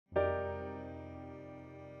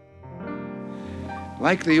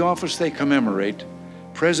Like the office they commemorate,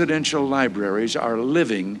 presidential libraries are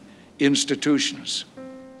living institutions.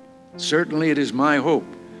 Certainly it is my hope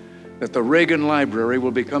that the Reagan Library will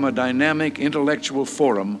become a dynamic intellectual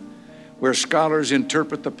forum where scholars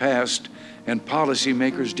interpret the past and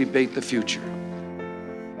policymakers debate the future.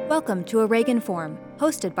 Welcome to a Reagan Forum,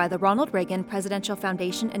 hosted by the Ronald Reagan Presidential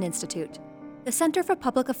Foundation and Institute. The Center for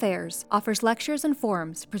Public Affairs offers lectures and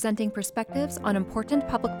forums presenting perspectives on important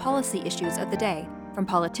public policy issues of the day from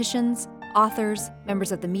politicians, authors,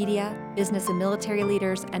 members of the media, business and military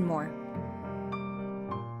leaders, and more.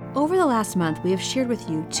 Over the last month, we have shared with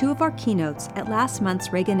you two of our keynotes at last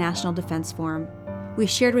month's Reagan National Defense Forum. We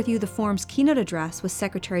shared with you the forum's keynote address with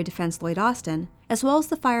Secretary of Defense Lloyd, as well as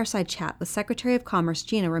the fireside chat with Secretary of Commerce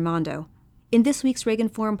Gina Raimondo. In this week's Reagan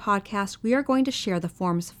Forum podcast, we are going to share the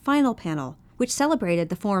forum's final panel, which celebrated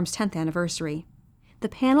the forum's 10th anniversary. The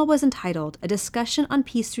panel was entitled A Discussion on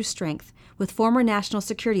Peace Through Strength with Former National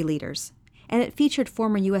Security Leaders, and it featured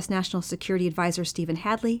former U.S. National Security Advisor Stephen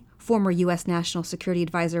Hadley, former U.S. National Security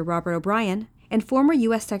Advisor Robert O'Brien, and former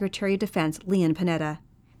U.S. Secretary of Defense Panetta.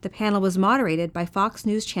 The panel was moderated by Fox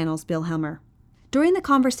News Channel's Bill Helmer. During the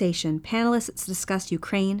conversation, panelists discussed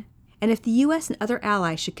Ukraine, and if the U.S. and other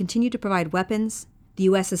allies should continue to provide weapons, the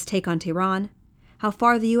U.S.'s take on Tehran, how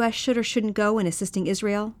far the U.S. should or shouldn't go in assisting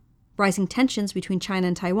Israel, rising tensions between China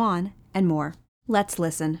and Taiwan, and more. Let's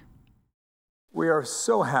listen. We are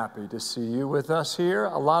so happy to see you with us here.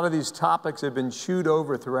 A lot of these topics have been chewed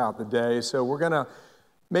over throughout the day, so we're going to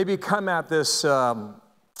maybe come at this from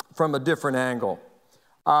a different angle.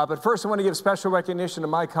 But first, I want to give special recognition to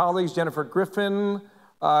my colleagues, Jennifer Griffin.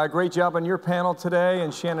 Great job on your panel today,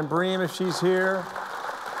 and Shannon Bream, if she's here.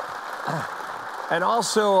 And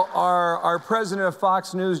also our president of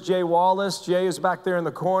Fox News, Jay Wallace. Jay is back there in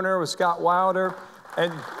the corner with Scott Wilder.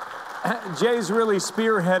 And Jay's really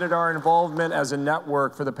spearheaded our involvement as a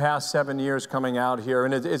network for the past 7 years coming out here.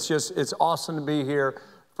 And it's awesome to be here.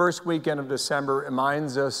 First weekend of December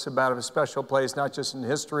reminds us about a special place, not just in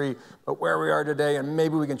history, but where we are today. And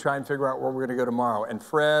maybe we can try and figure out where we're going to go tomorrow. And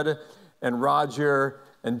Fred and Roger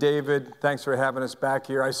and David, thanks for having us back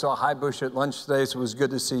here. I saw Highbush at lunch today, so it was good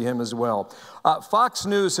to see him as well. Fox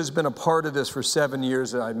News has been a part of this for 7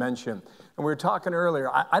 years, as I mentioned. And we were talking earlier,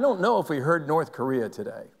 I don't know if we heard North Korea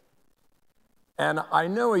today. And I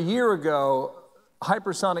know a year ago,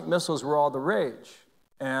 hypersonic missiles were all the rage,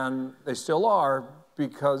 and they still are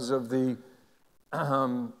because of the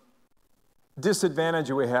disadvantage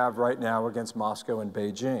we have right now against Moscow and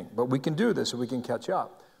Beijing. But we can do this, and we can catch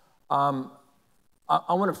up.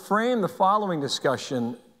 I want to frame the following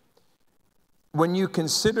discussion when you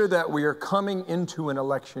consider that we are coming into an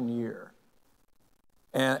election year.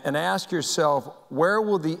 And ask yourself, where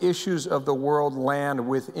will the issues of the world land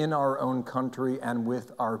within our own country and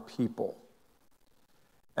with our people?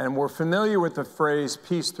 And we're familiar with the phrase,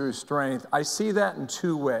 peace through strength. I see that in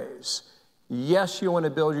two ways. Yes, you want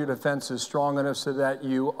to build your defenses strong enough so that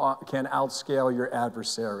you can outscale your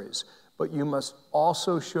adversaries. But you must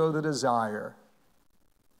also show the desire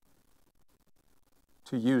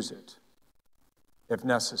to use it, if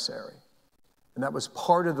necessary. And that was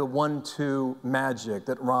part of the 1-2 magic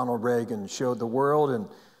that Ronald Reagan showed the world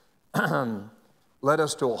and led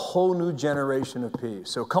us to a whole new generation of peace.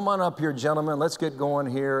 So come on up here, gentlemen. Let's get going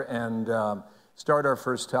here and start our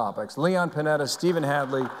first topics. Leon Panetta, Stephen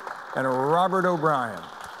Hadley, and Robert O'Brien.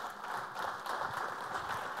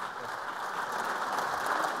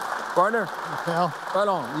 Partner? Pal. Right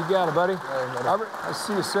on. You got it, buddy. Right, Robert, I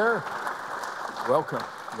see you, sir. Welcome.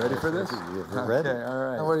 Ready for this? You're ready. Okay, all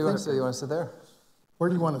right. Now, where do you want to sit? You want to sit there? Where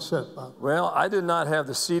do you want to sit, Bob? Well, I did not have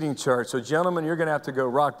the seating chart, so gentlemen, you're going to have to go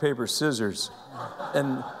rock, paper, scissors,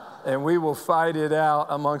 and we will fight it out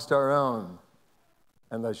amongst our own,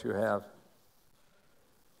 unless you have.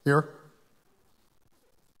 Here?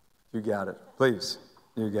 You got it. Please,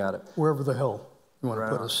 you got it. Wherever the hell you want Right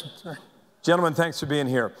to put on. us. Sorry. Gentlemen, thanks for being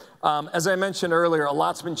here. As I mentioned earlier, a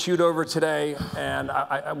lot's been chewed over today, and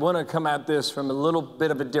I want to come at this from a little bit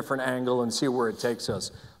of a different angle and see where it takes us.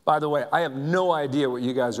 By the way, I have no idea what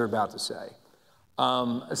you guys are about to say.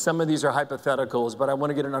 Some of these are hypotheticals, but I want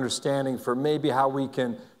to get an understanding for maybe how we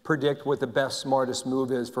can predict what the best, smartest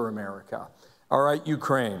move is for America. All right,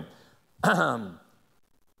 Ukraine.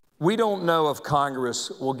 We don't know if Congress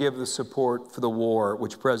will give the support for the war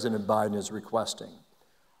which President Biden is requesting.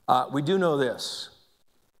 We do know this.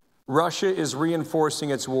 Russia is reinforcing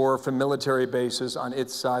its war from military bases on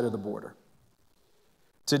its side of the border.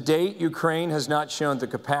 To date, Ukraine has not shown the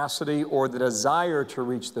capacity or the desire to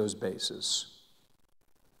reach those bases.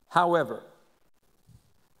 However,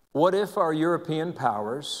 what if our European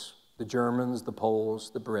powers, the Germans, the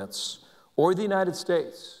Poles, the Brits, or the United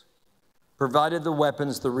States provided the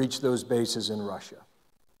weapons to reach those bases in Russia.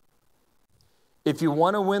 If you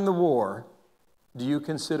want to win the war, do you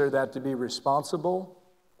consider that to be responsible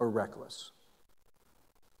or reckless?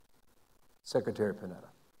 Secretary Panetta.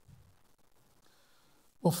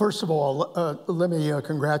 Well, first of all, let me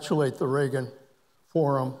congratulate the Reagan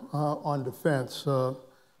Forum on Defense.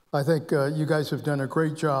 I think you guys have done a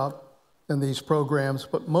great job in these programs,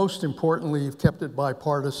 but most importantly, you've kept it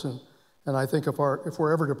bipartisan. And I think if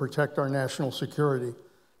we're ever to protect our national security,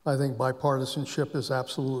 I think bipartisanship is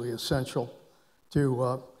absolutely essential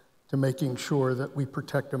to making sure that we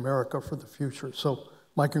protect America for the future. So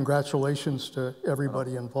my congratulations to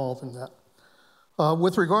everybody involved in that.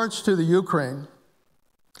 With regards to the Ukraine,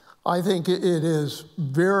 I think it is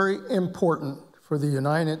very important for the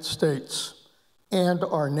United States and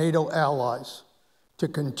our NATO allies to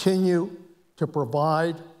continue to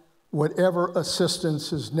provide whatever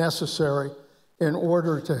assistance is necessary in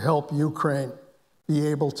order to help Ukraine be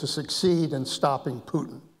able to succeed in stopping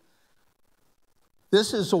Putin.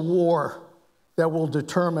 This is a war that will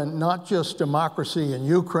determine not just democracy in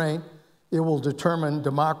Ukraine, it will determine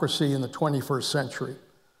democracy in the 21st century.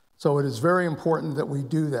 So it is very important that we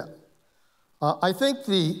do that. I think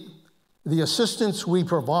the assistance we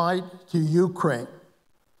provide to Ukraine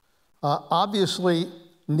obviously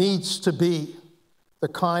needs to be the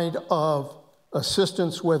kind of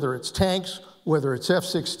assistance, whether it's tanks, whether it's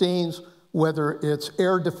F-16s, whether it's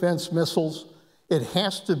air defense missiles. It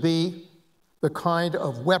has to be the kind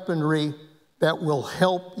of weaponry that will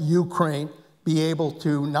help Ukraine be able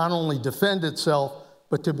to not only defend itself,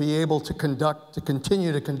 but to be able to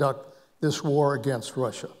continue to conduct this war against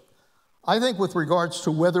Russia. I think with regards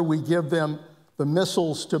to whether we give them the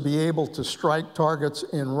missiles to be able to strike targets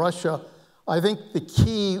in Russia, I think the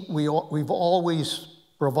key we've always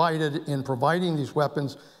provided in providing these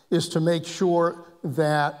weapons is to make sure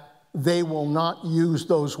that they will not use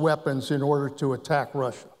those weapons in order to attack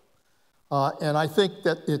Russia. And I think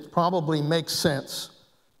that it probably makes sense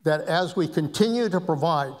that as we continue to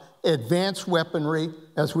provide advanced weaponry,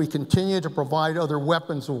 as we continue to provide other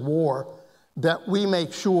weapons of war, that we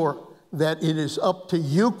make sure that it is up to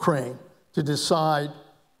Ukraine to decide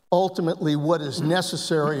ultimately what is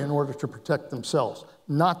necessary in order to protect themselves,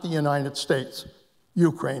 not the United States.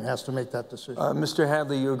 Ukraine has to make that decision. Mr.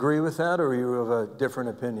 Hadley, you agree with that, or you have a different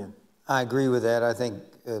opinion? I agree with that. I think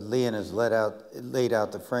Leon has laid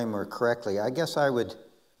out the framework correctly. I guess I would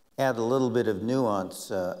add a little bit of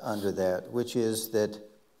nuance under that, which is that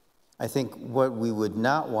I think what we would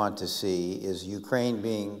not want to see is Ukraine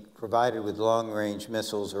being provided with long-range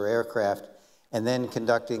missiles or aircraft and then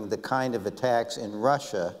conducting the kind of attacks in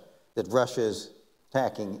Russia that Russia is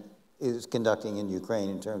conducting in Ukraine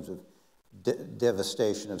in terms of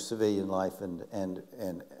devastation of civilian life and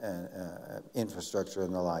infrastructure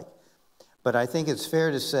and the like. But I think it's fair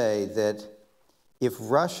to say that if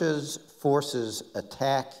Russia's forces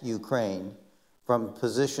attack Ukraine from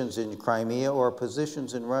positions in Crimea or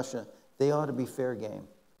positions in Russia, they ought to be fair game.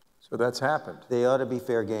 So that's happened. They ought to be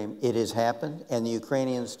fair game. It has happened, and the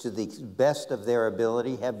Ukrainians, to the best of their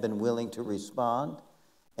ability, have been willing to respond.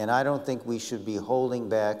 And I don't think we should be holding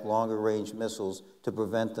back longer-range missiles to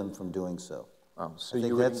prevent them from doing so. So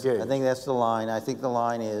you would engage. I think that's the line. I think the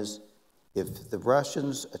line is, if the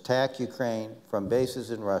Russians attack Ukraine from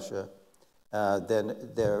bases in Russia, then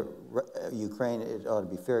Ukraine, it ought to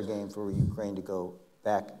be fair game for Ukraine to go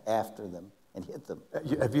back after them and hit them.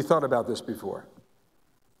 Have you thought about this before?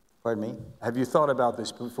 Pardon me? Have you thought about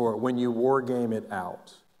this before? When you war game it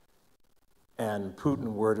out and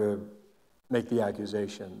Putin were to make the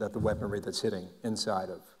accusation that the weaponry that's hitting inside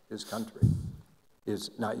of his country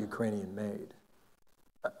is not Ukrainian made,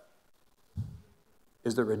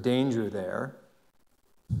 is there a danger there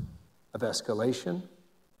of escalation?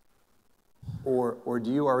 Or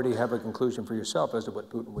do you already have a conclusion for yourself as to what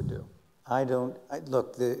Putin would do? I don't.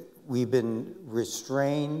 Look, we've been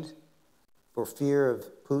restrained for fear of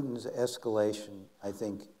Putin's escalation, I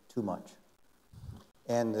think, too much.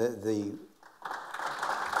 And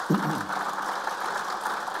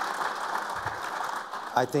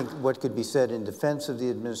I think what could be said in defense of the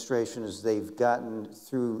administration is they've gotten,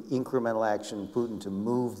 through incremental action, Putin to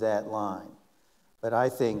move that line. But I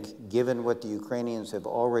think, given what the Ukrainians have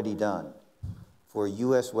already done, for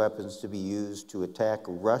U.S. weapons to be used to attack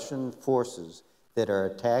Russian forces that are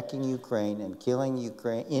attacking Ukraine and killing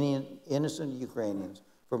innocent Ukrainians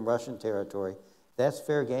from Russian territory, that's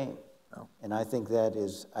fair game. Oh. And I think that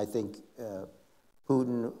is,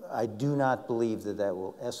 Putin, I do not believe that that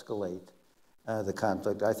will escalate the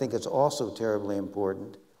conflict. I think it's also terribly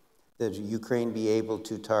important that Ukraine be able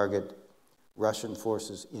to target Russian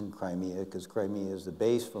forces in Crimea, because Crimea is the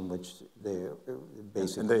base from which they're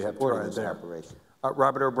basically they have supporting tried this there. operation.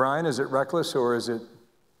 Robert O'Brien, is it reckless or is it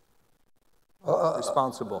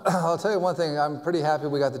responsible? I'll tell you one thing. I'm pretty happy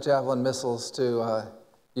we got the Javelin missiles to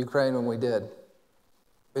Ukraine when we did.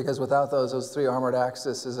 Because without those 3 armored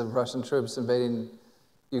axes of Russian troops invading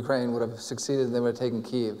Ukraine would have succeeded and they would have taken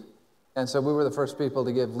Kyiv. And so we were the first people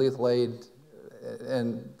to give lethal aid.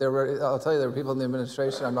 And I'll tell you, there were people in the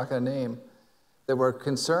administration I'm not going to name that were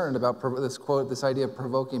concerned about this idea of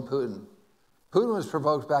provoking Putin. Putin was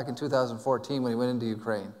provoked back in 2014 when he went into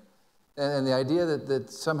Ukraine. And the idea that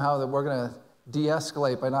somehow that we're going to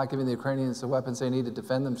de-escalate by not giving the Ukrainians the weapons they need to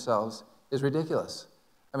defend themselves is ridiculous.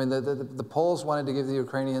 I mean, the Poles wanted to give the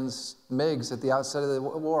Ukrainians MiGs at the outset of the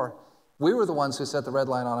war. We were the ones who set the red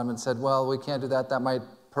line on them and said, well, we can't do that. That might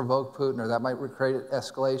provoke Putin or that might create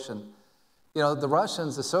escalation. You know, the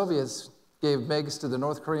Russians, the Soviets, gave MiGs to the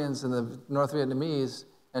North Koreans and the North Vietnamese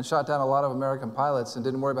and shot down a lot of American pilots and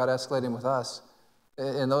didn't worry about escalating with us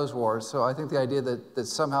in those wars. So I think the idea that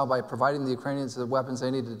somehow by providing the Ukrainians the weapons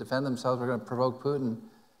they need to defend themselves, we're going to provoke Putin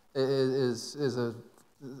is a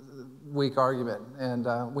weak argument. And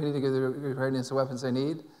we need to give the Ukrainians the weapons they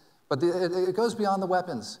need. But it goes beyond the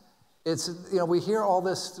weapons. It's, you know, we hear all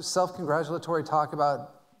this self-congratulatory talk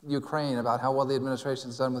about Ukraine, about how well the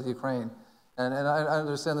administration's done with Ukraine. And I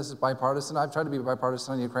understand this is bipartisan. I've tried to be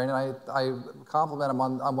bipartisan on Ukraine, and I compliment them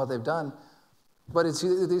on what they've done. But it's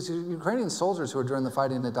these Ukrainian soldiers who are doing the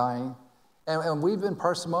fighting and dying. And we've been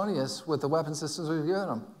parsimonious with the weapon systems we've given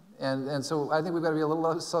them. And so I think we've got to be a little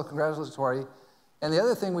less self-congratulatory. And the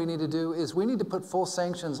other thing we need to do is we need to put full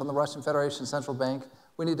sanctions on the Russian Federation Central Bank.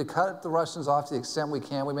 We need to cut the Russians off to the extent we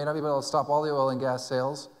can. We may not be able to stop all the oil and gas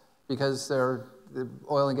sales because the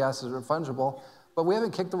oil and gas is fungible. But we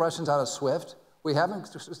haven't kicked the Russians out of SWIFT. We haven't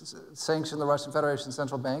sanctioned the Russian Federation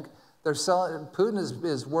Central Bank. Putin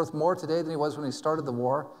is worth more today than he was when he started the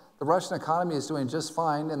war. The Russian economy is doing just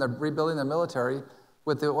fine, and they're rebuilding their military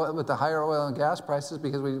with the higher oil and gas prices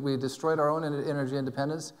because we destroyed our own energy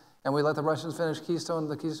independence, and we let the Russians finish the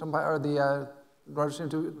Nord Stream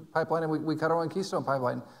 2 pipeline, and we cut our own Keystone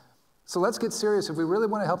pipeline. So let's get serious. If we really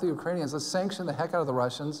want to help the Ukrainians, let's sanction the heck out of the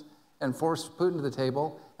Russians and force Putin to the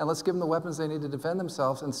table, and let's give them the weapons they need to defend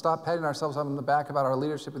themselves and stop patting ourselves on the back about our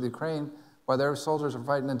leadership in Ukraine while their soldiers are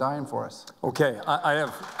fighting and dying for us. Okay, I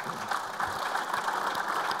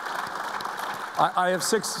have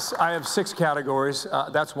six categories.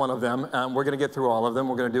 That's one of them. We're going to get through all of them.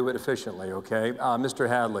 We're going to do it efficiently, okay? Mr.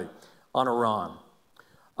 Hadley, on Iran.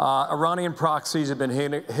 Iranian proxies have been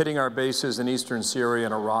hitting our bases in eastern Syria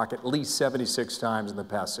and Iraq at least 76 times in the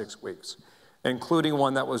past 6 weeks, including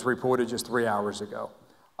one that was reported just 3 hours ago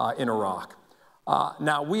in Iraq.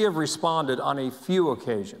 Now, we have responded on a few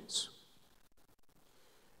occasions.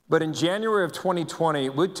 But in January of 2020,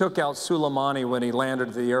 we took out Soleimani when he landed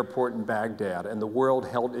at the airport in Baghdad, and the world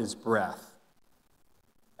held its breath,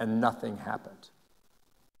 and nothing happened.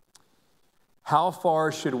 How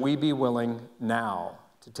far should we be willing now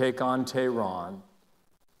to take on Tehran,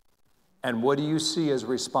 and what do you see as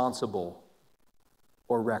responsible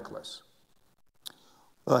or reckless?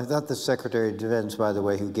 Well, I thought the Secretary of Defense, by the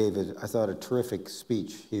way, who gave it, I thought, a terrific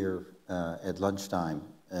speech here at lunchtime,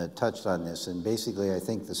 touched on this. And basically, I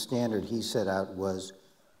think the standard he set out was,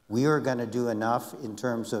 we are going to do enough in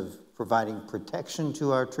terms of providing protection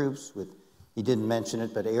to our troops with, he didn't mention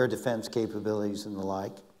it, but air defense capabilities and the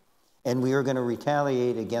like. And we are going to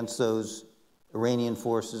retaliate against those Iranian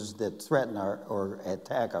forces that threaten or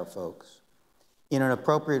attack our folks in an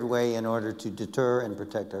appropriate way in order to deter and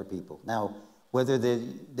protect our people. Now, whether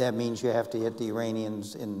that means you have to hit the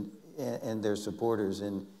Iranians and their supporters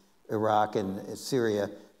in Iraq and Syria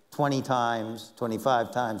 20 times,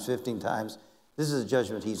 25 times, 15 times, this is a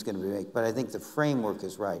judgment he's going to make. But I think the framework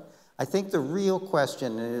is right. I think the real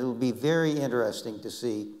question, and it'll be very interesting to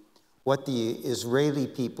see what the Israeli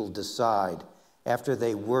people decide after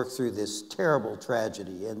they work through this terrible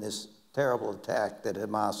tragedy and this terrible attack that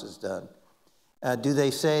Hamas has done. Do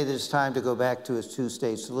they say that it's time to go back to a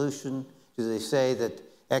two-state solution? Do they say that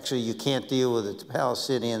actually you can't deal with the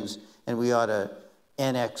Palestinians and we ought to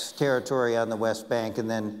annex territory on the West Bank and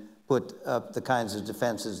then put up the kinds of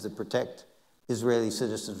defenses that protect Israeli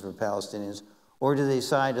citizens from Palestinians? Or do they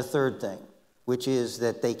decide a third thing, which is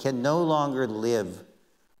that they can no longer live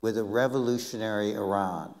with a revolutionary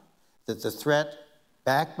Iran, that the threat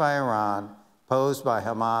backed by Iran, posed by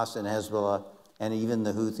Hamas and Hezbollah and even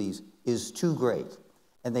the Houthis, is too great,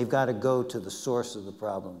 and they've got to go to the source of the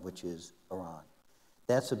problem, which is Iran.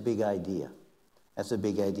 That's a big idea. That's a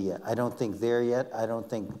big idea. I don't think there yet. I don't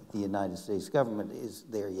think the United States government is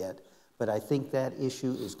there yet. But I think that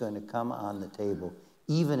issue is going to come on the table,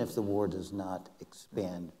 even if the war does not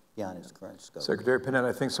expand beyond its current scope. Secretary Panetta,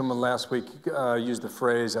 I think someone last week used the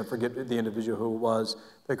phrase, I forget the individual who it was,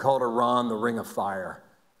 they called Iran the Ring of Fire.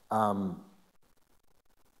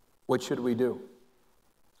 What should we do?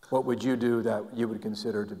 What would you do that you would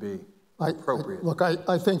consider to be appropriate? Look,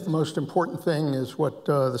 I think the most important thing is what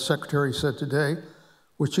the Secretary said today,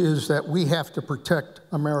 which is that we have to protect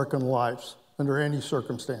American lives under any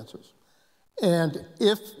circumstances. And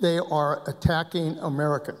if they are attacking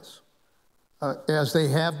Americans, as they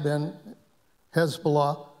have been,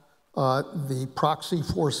 Hezbollah, the proxy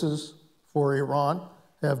forces for Iran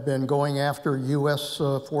have been going after U.S.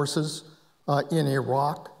 forces in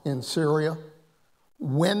Iraq, in Syria.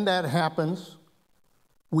 When that happens,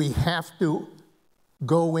 we have to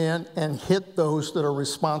go in and hit those that are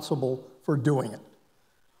responsible for doing it.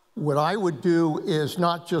 What I would do is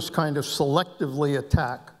not just kind of selectively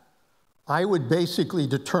attack. I would basically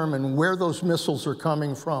determine where those missiles are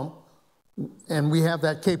coming from, and we have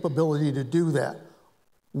that capability to do that.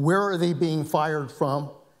 Where are they being fired from?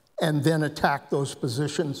 And then attack those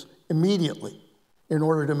positions immediately in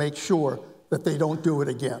order to make sure that they don't do it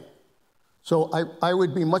again. So I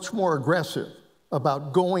would be much more aggressive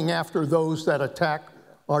about going after those that attack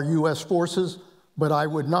our U.S. forces, but I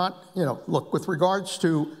would not, look, with regards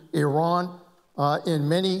to Iran, in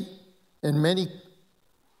many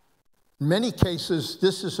cases,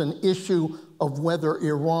 this is an issue of whether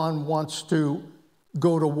Iran wants to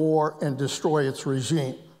go to war and destroy its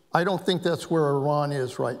regime. I don't think that's where Iran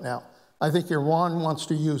is right now. I think Iran wants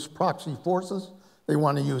to use proxy forces. They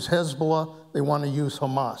want to use Hezbollah. They want to use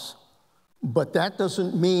Hamas. But that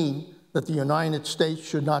doesn't mean that the United States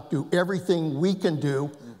should not do everything we can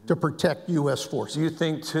do to protect U.S. forces. Do you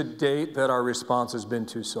think to date that our response has been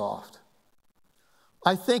too soft?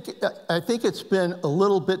 I think it's been a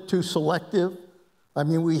little bit too selective. I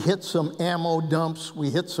mean, we hit some ammo dumps. We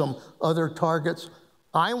hit some other targets.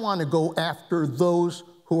 I want to go after those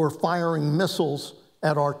who are firing missiles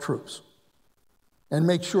at our troops and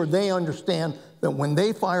make sure they understand that when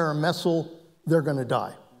they fire a missile, they're going to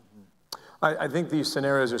die. I think these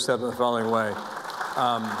scenarios are set in the following way.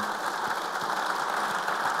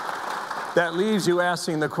 That leaves you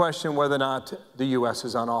asking the question whether or not the U.S.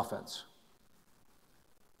 is on offense.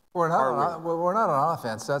 We're not on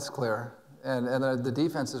offense, that's clear. And the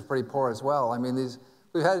defense is pretty poor as well. I mean,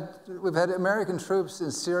 we've had American troops in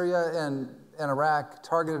Syria and Iraq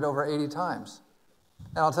targeted over 80 times.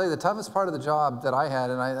 And I'll tell you, the toughest part of the job that I had,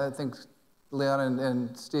 and I think Leon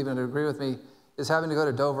and Stephen would agree with me, is having to go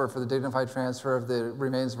to Dover for the dignified transfer of the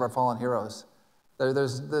remains of our fallen heroes.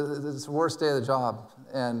 There's the worst day of the job,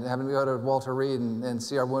 and having to go to Walter Reed and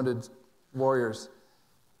see our wounded warriors.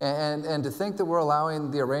 And to think that we're allowing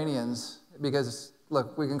the Iranians, because,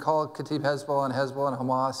 look, we can call Kataib Hezbollah and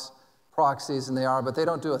Hamas proxies, and they are, but they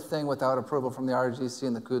don't do a thing without approval from the RGC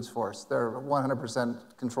and the Quds Force. They're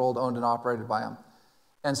 100% controlled, owned, and operated by them.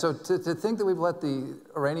 And so to think that we've let the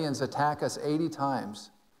Iranians attack us 80 times,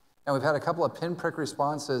 and we've had a couple of pinprick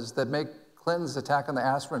responses that make Clinton's attack on the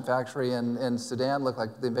aspirin factory in Sudan look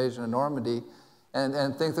like the invasion of Normandy,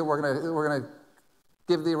 and think that we're going to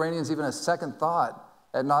give the Iranians even a second thought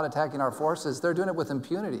at not attacking our forces. They're doing it with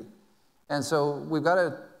impunity. And so we've got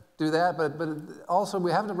to do that, but also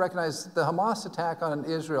we have to recognize the Hamas attack on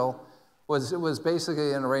Israel was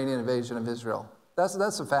basically an Iranian invasion of Israel.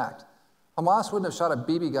 That's a fact. Hamas wouldn't have shot a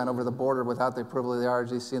BB gun over the border without the approval of the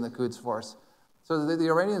RGC and the Quds Force. So the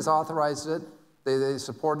Iranians authorized it, they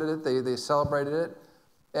supported it, they celebrated it,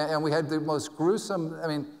 and we had the most gruesome, I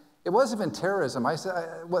mean, it wasn't even terrorism.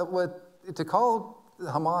 To call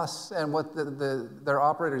Hamas and what their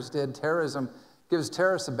operators did terrorism gives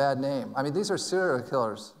terrorists a bad name. I mean, these are serial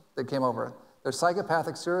killers that came over. They're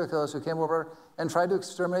psychopathic serial killers who came over and tried to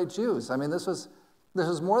exterminate Jews. I mean, this was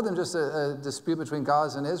more than just a dispute between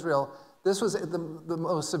Gaza and Israel. This was the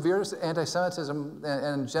most severe anti-Semitism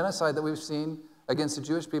and genocide that we've seen against the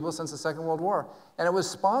Jewish people since the Second World War. And it was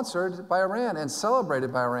sponsored by Iran and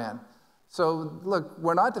celebrated by Iran. So look,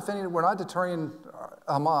 we're not deterring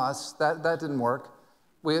Hamas. That didn't work.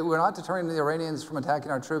 We're not deterring the Iranians from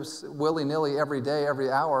attacking our troops willy-nilly every day,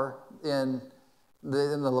 every hour in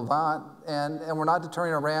the Levant. And we're not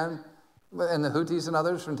deterring Iran and the Houthis and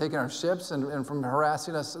others from taking our ships and from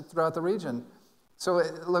harassing us throughout the region. So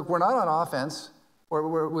look, we're not on offense.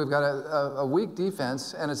 We've got a weak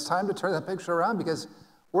defense, and it's time to turn that picture around because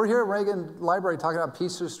we're here at Reagan Library talking about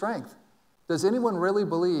peace through strength. Does anyone really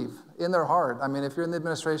believe in their heart? I mean, if you're in the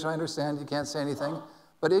administration, I understand you can't say anything,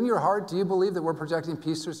 but in your heart, do you believe that we're projecting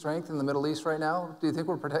peace through strength in the Middle East right now? Do you think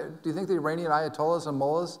the Iranian ayatollahs and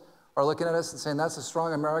mullahs are looking at us and saying, that's a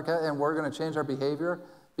strong America, and we're going to change our behavior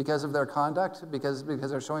because of their conduct, because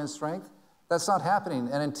they're showing strength. That's not happening.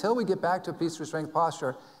 And until we get back to a peace through strength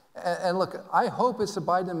posture, and look, I hope it's the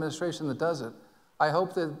Biden administration that does it. I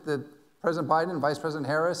hope that President Biden and Vice President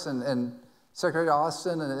Harris and Secretary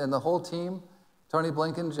Austin and the whole team, Tony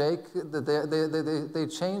Blinken, Jake, that they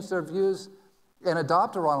change their views and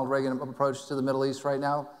adopt a Ronald Reagan approach to the Middle East right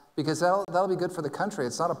now, because that'll be good for the country.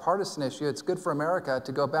 It's not a partisan issue. It's good for America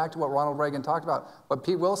to go back to what Ronald Reagan talked about, what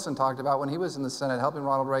Pete Wilson talked about when he was in the Senate, helping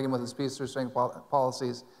Ronald Reagan with his peace through strength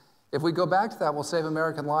policies. If we go back to that, we'll save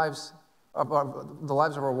American lives, the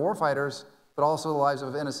lives of our warfighters, but also the lives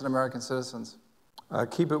of innocent American citizens.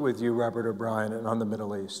 Keep it with you, Robert O'Brien, and on the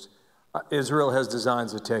Middle East. Israel has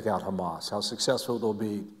designs to take out Hamas. How successful they'll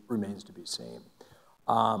be remains to be seen.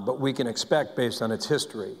 But we can expect, based on its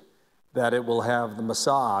history, that it will have the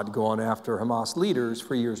Mossad going after Hamas leaders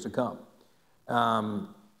for years to come.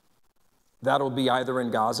 That'll be either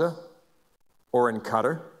in Gaza or in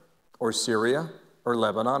Qatar or Syria or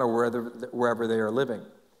Lebanon or wherever they are living.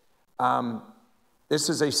 This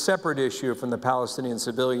is a separate issue from the Palestinian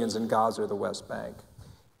civilians in Gaza or the West Bank.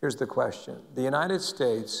 Here's the question. The United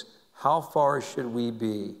States, how far should we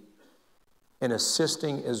be in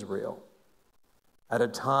assisting Israel at a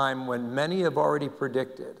time when many have already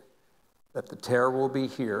predicted that the terror will be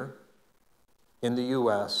here in the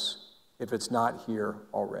U.S. if it's not here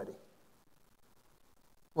already?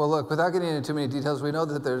 Well, look, without getting into too many details, we know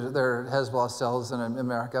that there are Hezbollah cells in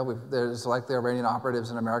America. There's likely Iranian operatives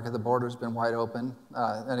in America. The border's been wide open.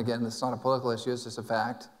 And again, it's not a political issue, it's just a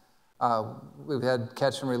fact. We've had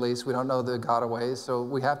catch and release. We don't know the gotaways, so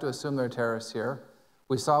we have to assume there are terrorists here.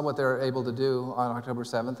 We saw what they were able to do on October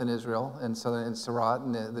 7th in Israel, in Surat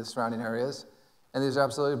and the surrounding areas. And these are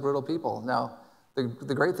absolutely brutal people. Now,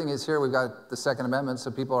 the great thing is here we've got the Second Amendment,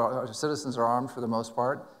 so our citizens are armed for the most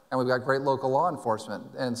part, and we've got great local law enforcement.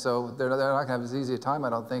 And so they're not going to have as easy a time, I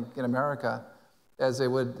don't think, in America as they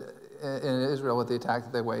would in Israel with the attack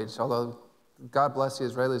that they waged. Although, God bless the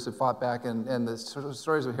Israelis who fought back, and the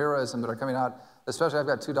stories of heroism that are coming out, especially I've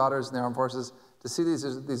got 2 daughters in the armed forces, to see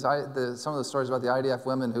some of the stories about the IDF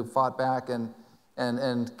women who fought back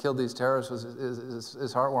and killed these terrorists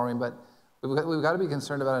is heartwarming. But we've got to be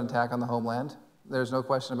concerned about an attack on the homeland. There's no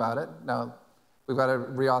question about it. Now, we've got to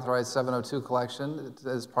reauthorize 702 collection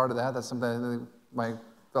as part of that. That's something I think my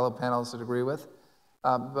fellow panelists would agree with.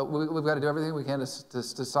 But we've got to do everything we can to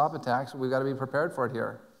stop attacks. We've got to be prepared for it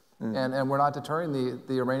here. And we're not deterring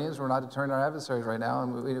the Iranians. We're not deterring our adversaries right now.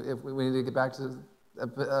 And we need to get back to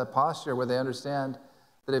a posture where they understand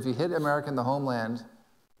that if you hit America in the homeland,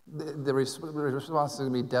 the response is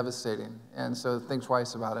going to be devastating. And so think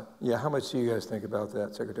twice about it. Yeah, how much do you guys think about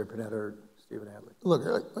that, Secretary Panetta or Stephen Hadley? Look,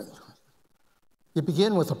 you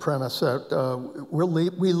begin with the premise that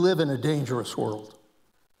we live in a dangerous world.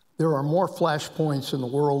 There are more flashpoints in the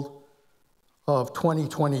world of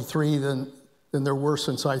 2023 than there were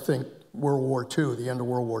since, I think, World War II, the end of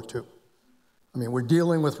World War II. I mean, we're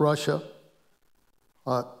dealing with Russia,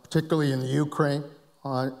 particularly in the Ukraine,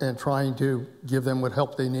 and trying to give them what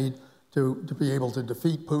help they need to be able to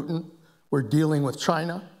defeat Putin. We're dealing with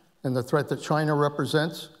China and the threat that China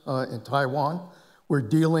represents in Taiwan. We're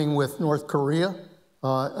dealing with North Korea,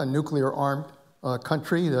 a nuclear-armed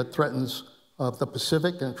country that threatens the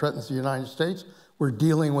Pacific and threatens the United States. We're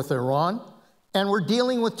dealing with Iran, and we're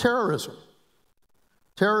dealing with terrorism.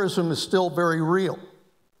 Terrorism is still very real.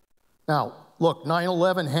 Now, look,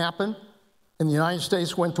 9/11 happened, and the United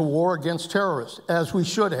States went to war against terrorists, as we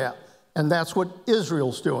should have. And that's what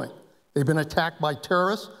Israel's doing. They've been attacked by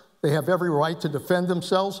terrorists. They have every right to defend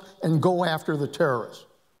themselves and go after the terrorists.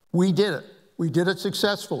 We did it. We did it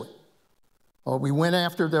successfully. We went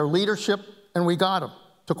after their leadership, and we got them.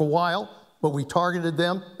 Took a while, but we targeted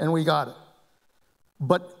them, and we got it.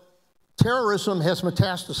 But terrorism has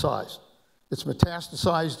metastasized. It's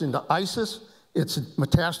metastasized into ISIS. It's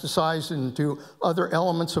metastasized into other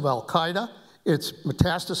elements of Al-Qaeda. It's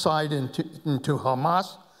metastasized into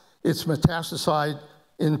Hamas. It's metastasized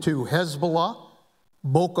into Hezbollah,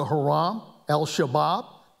 Boko Haram, Al-Shabaab.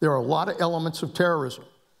 There are a lot of elements of terrorism.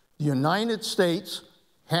 The United States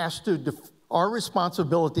has to, our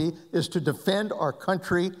responsibility is to defend our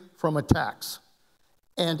country from attacks.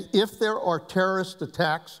 And if there are terrorist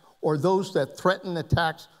attacks or those that threaten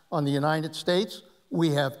attacks on the United States, we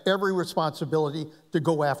have every responsibility to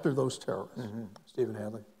go after those terrorists. Stephen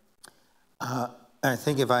Hadley. I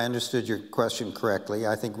think if I understood your question correctly,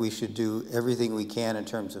 I think we should do everything we can in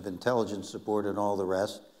terms of intelligence support and all the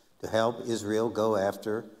rest to help Israel go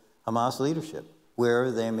after Hamas leadership,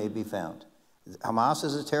 wherever they may be found. Hamas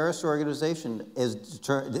is a terrorist organization, is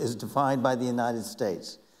defined by the United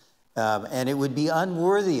States. And it would be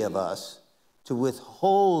unworthy of us to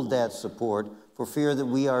withhold that support for fear that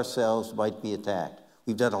we ourselves might be attacked.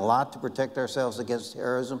 We've done a lot to protect ourselves against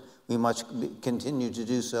terrorism. We must continue to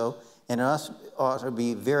do so. And us ought to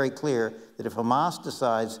be very clear that if Hamas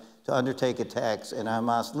decides to undertake attacks and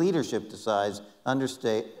Hamas leadership decides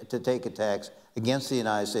to take attacks against the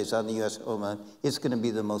United States on the U.S. homeland, it's going to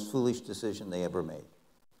be the most foolish decision they ever made.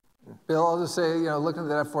 Bill, I'll just say, looking at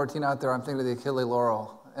the F-14 out there, I'm thinking of the Achilles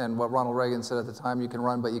laurel and what Ronald Reagan said at the time, you can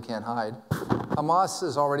run, but you can't hide. Hamas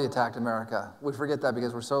has already attacked America. We forget that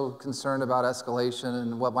because we're so concerned about escalation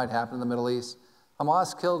and what might happen in the Middle East.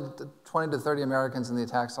 Hamas killed 20 to 30 Americans in the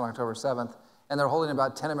attacks on October 7th, and they're holding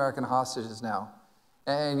about 10 American hostages now.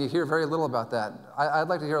 And you hear very little about that. I'd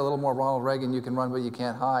like to hear a little more Ronald Reagan, you can run, but you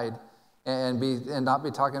can't hide, and not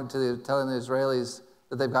be telling the Israelis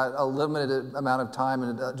that they've got a limited amount of time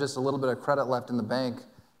and just a little bit of credit left in the bank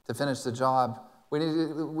to finish the job. We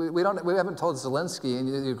haven't told Zelensky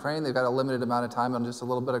in Ukraine they've got a limited amount of time and just a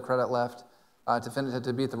little bit of credit left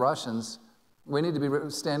to beat the Russians. We need to be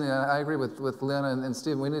standing, I agree with Lynn and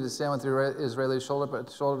Steve, we need to stand with the Israelis shoulder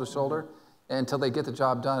to shoulder until they get the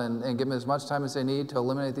job done and give them as much time as they need to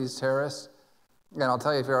eliminate these terrorists. And I'll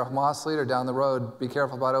tell you, if you're a Hamas leader down the road, be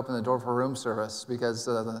careful about opening the door for room service because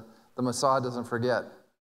the Mossad doesn't forget.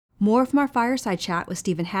 More from our fireside chat with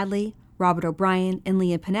Stephen Hadley, Robert O'Brien, and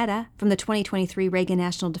Leon Panetta from the 2023 Reagan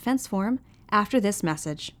National Defense Forum after this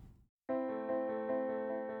message.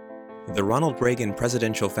 The Ronald Reagan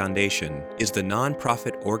Presidential Foundation is the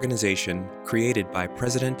nonprofit organization created by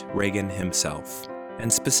President Reagan himself,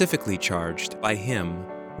 and specifically charged by him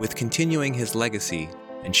with continuing his legacy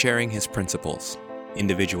and sharing his principles: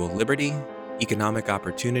 individual liberty, economic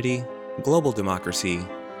opportunity, global democracy,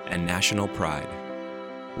 and national pride.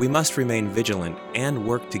 We must remain vigilant and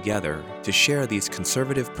work together to share these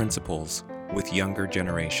conservative principles with younger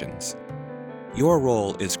generations. Your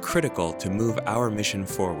role is critical to move our mission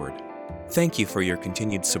forward. Thank you for your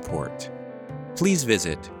continued support. Please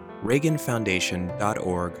visit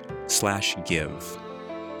reaganfoundation.org/give.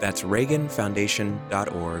 That's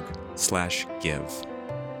reaganfoundation.org/give.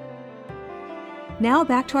 Now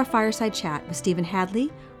back to our fireside chat with Stephen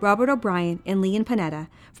Hadley, Robert O'Brien, and Leon Panetta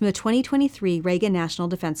from the 2023 Reagan National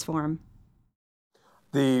Defense Forum.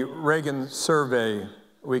 The Reagan survey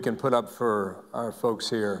we can put up for our folks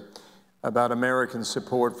here about American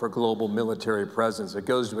support for global military presence. It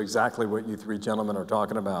goes to exactly what you three gentlemen are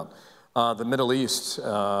talking about. The Middle East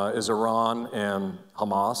is Iran and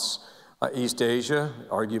Hamas. East Asia,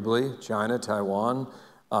 arguably, China, Taiwan.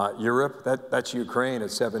 Europe, that's Ukraine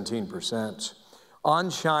at 17%.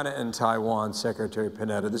 On China and Taiwan, Secretary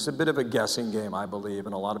Panetta, this is a bit of a guessing game, I believe,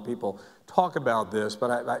 and a lot of people talk about this,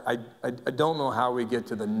 but I don't know how we get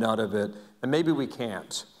to the nut of it, and maybe we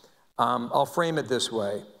can't. I'll frame it this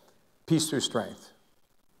way: peace through strength,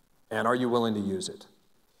 and are you willing to use it?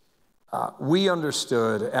 We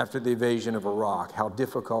understood after the invasion of Iraq how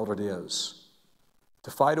difficult it is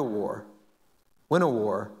to fight a war, win a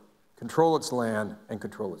war, control its land, and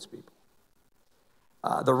control its people.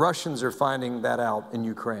 The Russians are finding that out in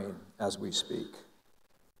Ukraine as we speak.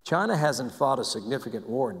 China hasn't fought a significant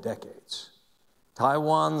war in decades.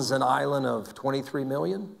 Taiwan's an island of 23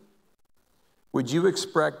 million. Would you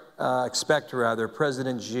expect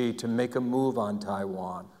President Xi to make a move on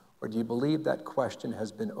Taiwan, or do you believe that question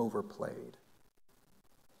has been overplayed?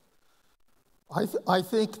 I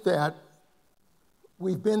think that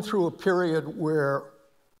we've been through a period where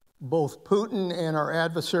both Putin and our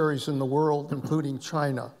adversaries in the world, including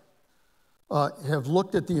China, have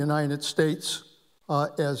looked at the United States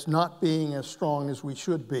as not being as strong as we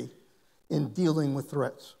should be in dealing with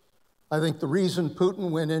threats. I think the reason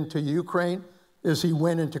Putin went into Ukraine is he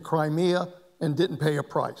went into Crimea and didn't pay a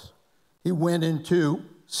price. He went into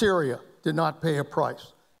Syria, did not pay a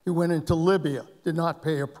price. He went into Libya, did not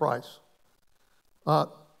pay a price.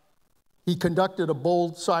 He conducted a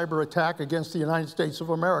bold cyber attack against the United States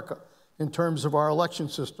of America in terms of our election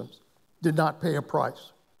systems, did not pay a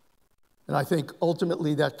price. And I think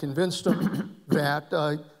ultimately that convinced him that,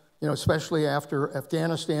 especially after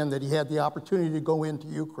Afghanistan, that he had the opportunity to go into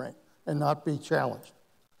Ukraine and not be challenged.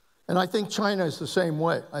 And I think China is the same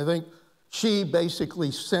way. I think Xi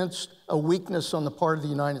basically sensed a weakness on the part of the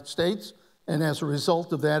United States, and as a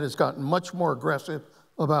result of that has gotten much more aggressive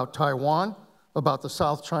about Taiwan, about the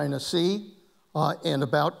South China Sea, and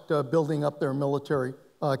about building up their military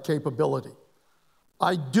capability.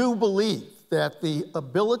 I do believe that the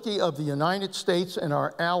ability of the United States and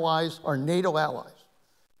our allies, our NATO allies,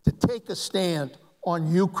 to take a stand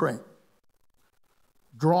on Ukraine,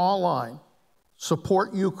 draw a line,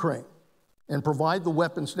 support Ukraine, and provide the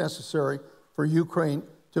weapons necessary for Ukraine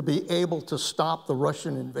to be able to stop the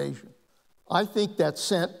Russian invasion. I think that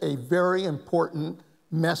sent a very important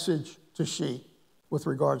message to Xi with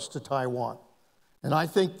regards to Taiwan. And I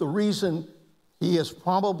think the reason he has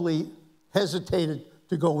probably hesitated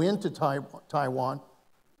to go into Taiwan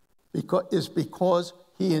is because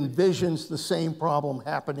he envisions the same problem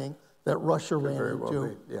happening that Russia ran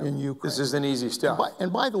into in Ukraine. This isn't easy stuff.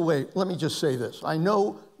 And by the way, let me just say this. I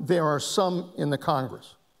know there are some in the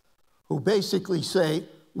Congress who basically say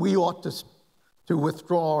we ought to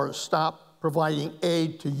withdraw or stop providing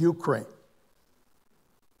aid to Ukraine.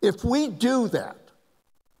 If we do that,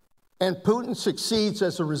 and Putin succeeds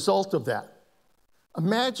as a result of that,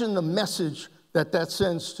 imagine the message that that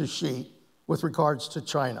sends to Xi with regards to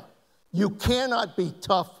China. You cannot be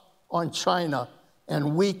tough on China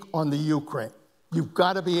and weak on the Ukraine. You've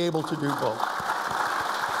got to be able to do both.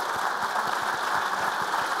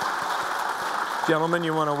 Gentlemen,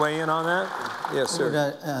 you want to weigh in on that? Yes,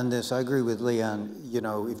 sir. On this, I agree with Leon. You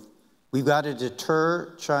know, we've got to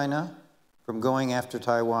deter China from going after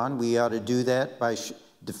Taiwan. We ought to do that by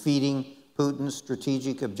defeating Putin's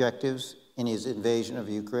strategic objectives in his invasion of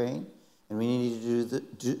Ukraine. And we need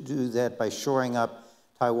to do that by shoring up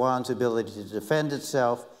Taiwan's ability to defend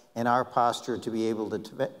itself and our posture to be able to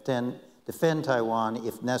defend Taiwan,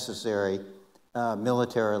 if necessary,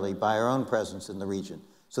 militarily by our own presence in the region.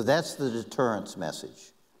 So that's the deterrence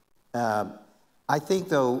message. I think,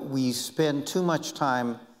 though, we spend too much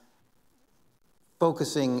time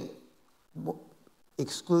focusing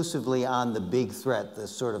exclusively on the big threat, the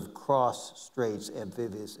sort of cross-straits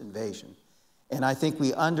amphibious invasion. And I think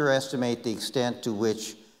we underestimate the extent to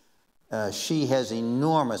which Xi has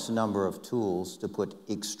enormous number of tools to put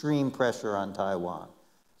extreme pressure on Taiwan.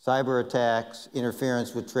 Cyber attacks,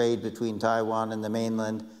 interference with trade between Taiwan and the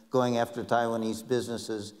mainland, going after Taiwanese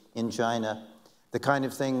businesses in China, the kind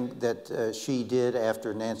of thing that Xi did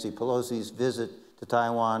after Nancy Pelosi's visit to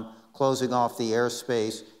Taiwan, closing off the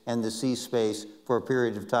airspace and the sea space for a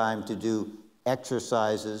period of time to do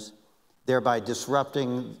exercises, thereby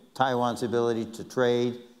disrupting Taiwan's ability to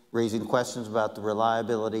trade, raising questions about the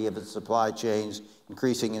reliability of its supply chains,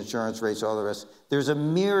 increasing insurance rates, all the rest. There's a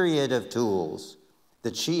myriad of tools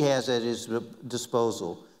that Xi has at his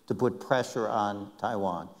disposal to put pressure on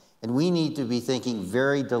Taiwan. And we need to be thinking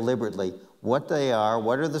very deliberately what they are,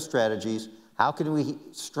 what are the strategies, how can we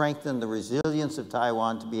strengthen the resilience of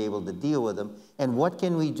Taiwan to be able to deal with them, and what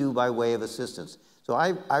can we do by way of assistance? So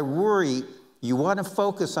I worry, you want to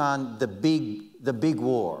focus on the big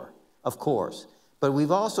war, of course, but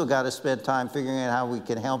we've also got to spend time figuring out how we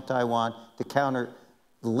can help Taiwan to counter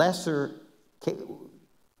lesser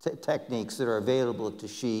techniques that are available to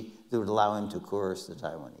Xi that would allow him to coerce the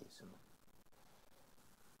Taiwanese.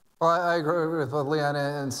 Well, I agree with both Leon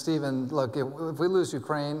and Stephen. Look, if we lose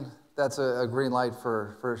Ukraine, that's a green light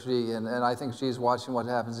for Xi, and I think Xi's watching what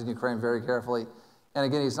happens in Ukraine very carefully. And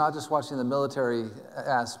again, he's not just watching the military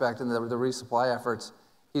aspect and the resupply efforts,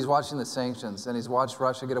 he's watching the sanctions, and he's watched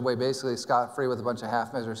Russia get away basically scot-free with a bunch of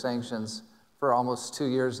half-measure sanctions for almost 2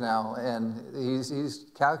 years now, and he's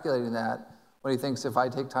calculating that when he thinks if I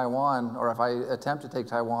take Taiwan, or if I attempt to take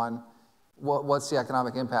Taiwan, what's the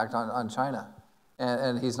economic impact on China?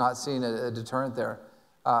 And he's not seeing a deterrent there.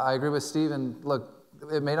 I agree with Stephen. Look,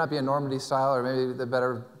 it may not be a Normandy style, or maybe the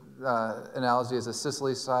better analogy is a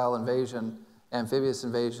Sicily-style invasion, amphibious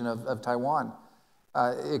invasion of Taiwan.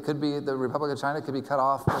 It could be the Republic of China could be cut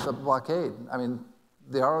off with a blockade. I mean,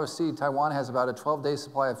 the ROC, Taiwan has about a 12-day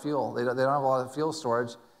supply of fuel. They don't have a lot of fuel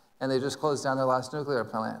storage, and they just closed down their last nuclear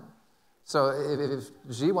plant. So if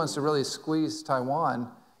Xi wants to really squeeze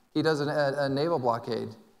Taiwan, he does a naval blockade.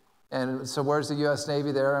 And so where's the U.S.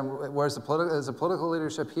 Navy there, and is the political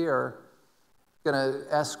leadership here going to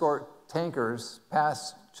escort tankers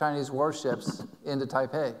past Chinese warships into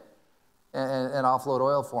Taipei and offload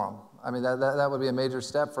oil for them? I mean, that would be a major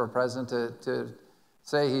step for a president to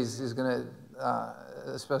say he's going to,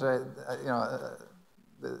 especially,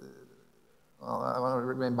 well, I want to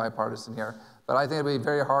remain bipartisan here, but I think it'd be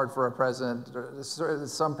very hard for a president,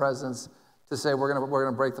 some presidents, to say we're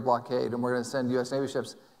going to break the blockade and we're going to send U.S. Navy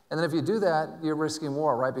ships. And then if you do that, you're risking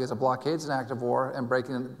war, right? Because a blockade's an act of war, and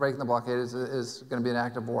breaking the blockade is going to be an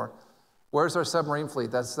act of war. Where's our submarine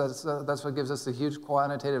fleet? That's what gives us the huge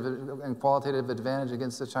quantitative and qualitative advantage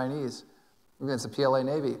against the Chinese, against the PLA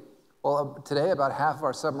Navy. Well, today about half of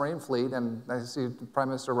our submarine fleet, and I see Prime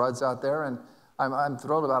Minister Rudd's out there, and I'm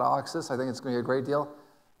thrilled about AUKUS. I think it's going to be a great deal.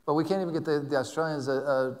 But we can't even get the Australians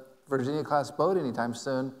a Virginia-class boat anytime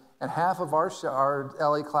soon, and half of our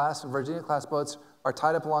LA-class and Virginia-class boats are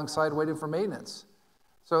tied up alongside waiting for maintenance.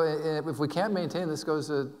 So if we can't maintain, this goes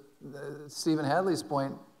to Stephen Hadley's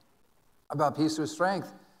point about peace through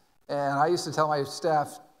strength, And I used to tell my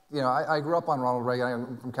staff, I grew up on Ronald Reagan.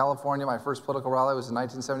 I'm from California. My first political rally was in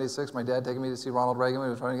 1976. My dad taking me to see Ronald Reagan when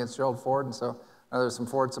he was running against Gerald Ford. And so there were some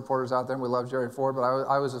Ford supporters out there, and we loved Jerry Ford. But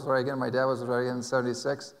I was with Reagan, and my dad was with Reagan in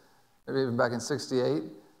 76, maybe even back in 68.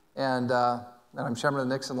 And I'm chairman of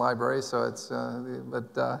the Nixon Library, so it's,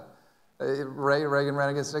 Reagan ran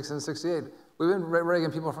against Nixon in 68. We've been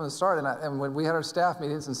Reagan people from the start, and when we had our staff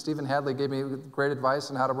meetings, and Stephen Hadley gave me great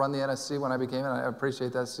advice on how to run the NSC when I became it, and I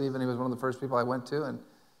appreciate that, Stephen. He was one of the first people I went to, and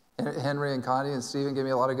Henry and Connie and Stephen gave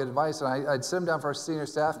me a lot of good advice, and I'd sit them down for our senior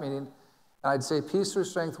staff meeting, and I'd say, peace through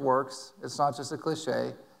strength works. It's not just a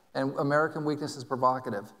cliche, and American weakness is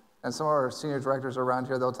provocative. And some of our senior directors around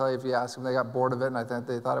here, they'll tell you if you ask them, they got bored of it, and I think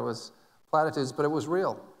they thought it was platitudes, but it was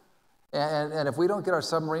real. And if we don't get our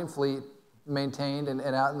submarine fleet maintained and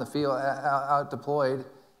out in the field, out deployed,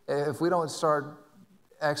 if we don't start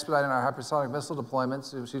expediting our hypersonic missile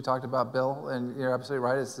deployments, which you talked about, Bill, and you're absolutely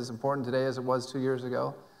right, it's as important today as it was 2 years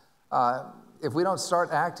ago. If we don't start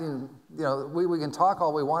acting, we can talk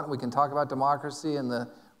all we want, we can talk about democracy and the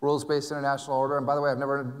rules-based international order, and by the way, I've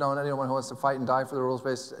never known anyone who wants to fight and die for the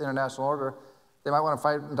rules-based international order. They might want to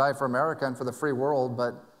fight and die for America and for the free world,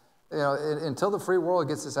 but until the free world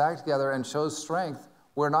gets its act together and shows strength,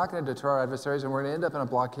 we're not going to deter our adversaries, and we're going to end up in a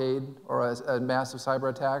blockade or a massive cyber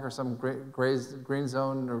attack or some green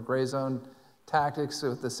zone or gray zone tactics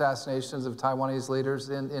with assassinations of Taiwanese leaders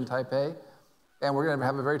in Taipei, and we're going to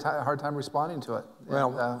have a very hard time responding to it.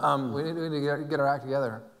 Well, and, we need to get our act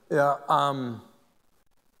together. Yeah.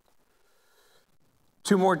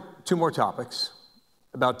 Two more topics.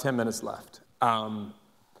 About 10 minutes left.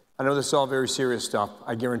 I know this is all very serious stuff.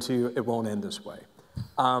 I guarantee you it won't end this way.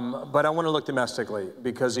 But I want to look domestically,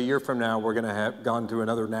 because a year from now, we're going to have gone through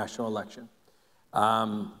another national election.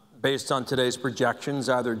 Based on today's projections,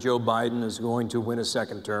 either Joe Biden is going to win a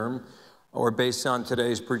second term, or based on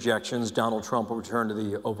today's projections, Donald Trump will return to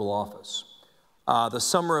the Oval Office. The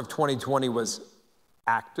summer of 2020 was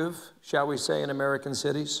active, shall we say, in American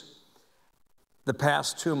cities. The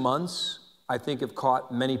past 2 months, I think, have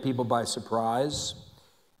caught many people by surprise,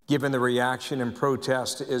 given the reaction and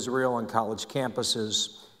protest to Israel on college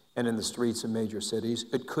campuses and in the streets of major cities.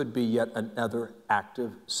 It could be yet another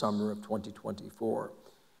active summer of 2024.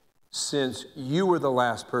 Since you were the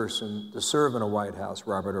last person to serve in a White House,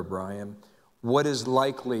 Robert O'Brien, what is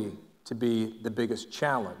likely to be the biggest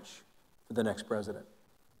challenge for the next president?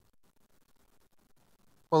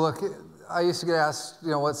 Well, look, I used to get asked,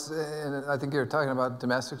 and I think you're talking about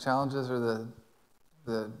domestic challenges or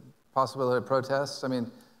the possibility of protests. I mean,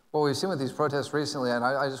 what we've seen with these protests recently, and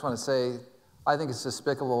I just want to say, I think it's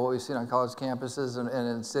despicable what we've seen on college campuses and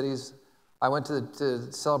in cities. I went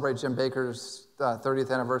to celebrate Jim Baker's 30th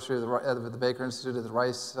anniversary of the Baker Institute at the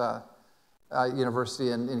Rice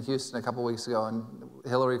University in Houston a couple weeks ago, and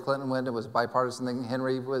Hillary Clinton went. It was a bipartisan thing.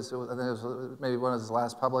 Henry I think it was maybe one of his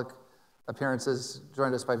last public appearances,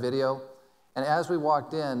 joined us by video. And as we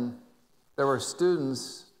walked in, there were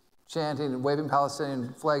students chanting, waving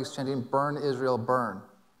Palestinian flags, chanting, "Burn Israel, burn."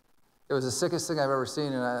 It was the sickest thing I've ever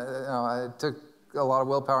seen, and it took a lot of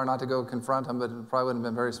willpower not to go confront them, but it probably wouldn't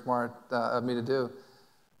have been very smart of me to do.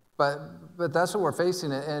 But that's what we're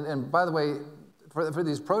facing. And by the way, for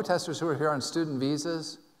these protesters who are here on student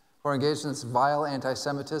visas, who are engaged in this vile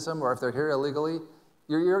anti-Semitism, or if they're here illegally,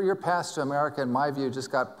 your pass to America, in my view,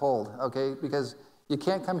 just got pulled, okay? Because you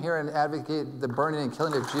can't come here and advocate the burning and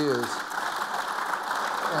killing of Jews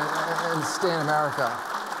and stay in America.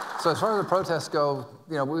 So as far as the protests go,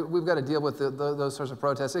 we've got to deal with those sorts of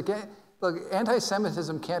protests. Look,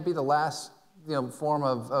 anti-Semitism can't be the last, form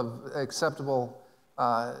of acceptable,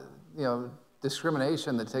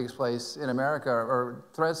 discrimination that takes place in America, or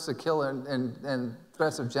threats to kill and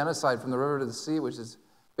threats of genocide from the river to the sea, which is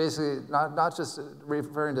basically not just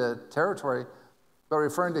referring to territory, but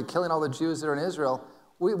referring to killing all the Jews that are in Israel.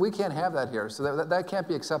 We can't have that here. So that can't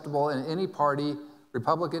be acceptable in any party,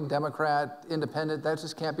 Republican, Democrat, Independent. That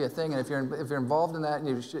just can't be a thing. And if you're involved in that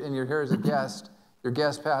and you're here as a guest, your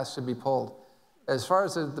guest pass should be pulled. As far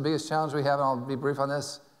as the biggest challenge we have, and I'll be brief on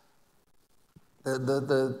this,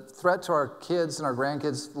 the threat to our kids and our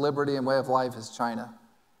grandkids' liberty and way of life is China.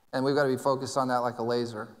 And we've got to be focused on that like a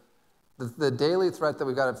laser. The daily threat that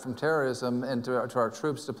we've got from terrorism and to our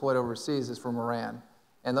troops deployed overseas is from Iran.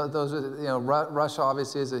 And those are, Russia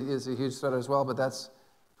obviously is a huge threat as well, but that's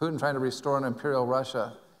Putin trying to restore an imperial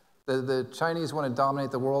Russia. The Chinese want to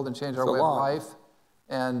dominate the world and change our way of life.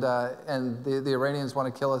 And the Iranians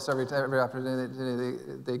want to kill us every opportunity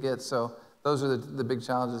they get. So those are the big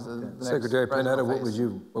challenges. Secretary Panetta,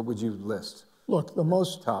 what would you list? Look, the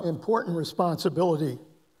most important responsibility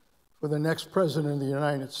for the next president of the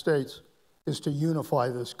United States is to unify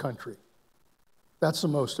this country. That's the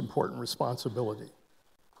most important responsibility.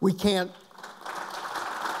 We can't,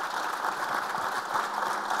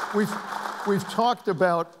 we've talked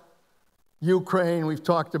about Ukraine, we've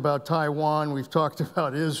talked about Taiwan, we've talked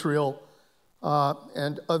about Israel,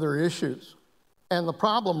 and other issues. And the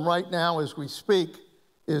problem right now as we speak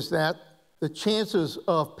is that the chances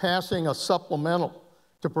of passing a supplemental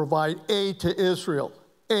to provide aid to Israel,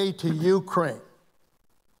 aid to Ukraine,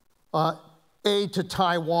 aid to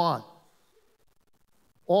Taiwan,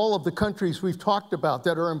 all of the countries we've talked about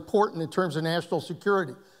that are important in terms of national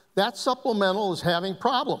security, that supplemental is having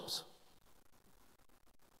problems.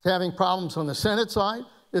 It's having problems on the Senate side.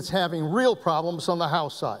 It's having real problems on the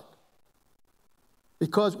House side.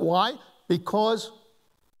 Because why? Because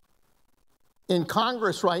in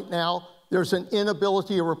Congress right now, there's an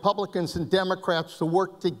inability of Republicans and Democrats to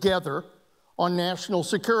work together on national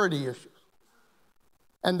security issues.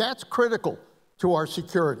 And that's critical to our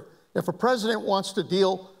security. If a president wants to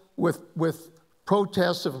deal with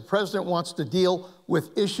protests, if a president wants to deal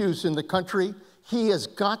with issues in the country, he has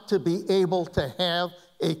got to be able to have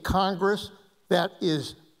a Congress that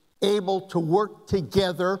is able to work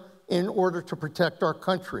together in order to protect our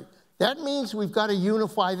country. That means we've got to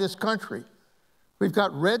unify this country. We've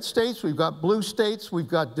got red states, we've got blue states, we've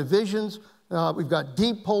got divisions, we've got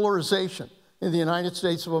deep polarization in the United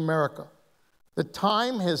States of America. The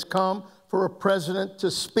time has come for a president to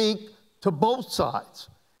speak to both sides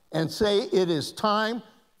and say it is time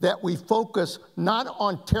that we focus not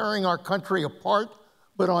on tearing our country apart,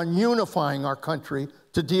 but on unifying our country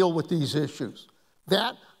to deal with these issues.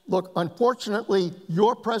 Look, unfortunately,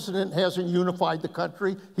 your president hasn't unified the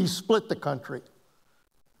country, he's split the country.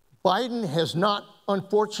 Biden has not,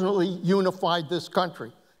 unfortunately, unified this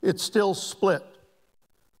country. It's still split.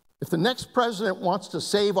 If the next president wants to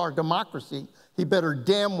save our democracy, he better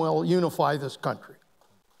damn well unify this country.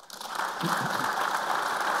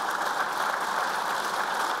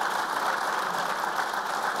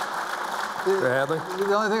 Hadley?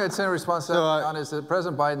 The only thing I'd say in response to that, John, is that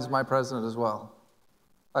President Biden's my president as well.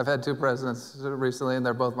 I've had two presidents recently, and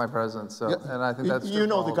they're both my presidents. So, Yeah, and I think that's you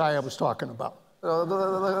know the guy I was talking about. No,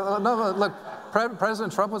 look,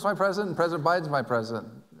 President Trump was my president, and President Biden's my president.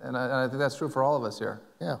 And I think that's true for all of us here.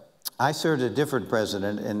 Yeah. I served a different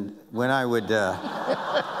president, and when I would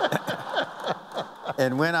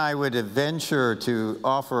venture to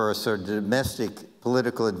offer a sort of domestic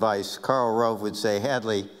political advice, Karl Rove would say,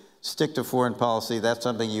 Hadley, stick to foreign policy. That's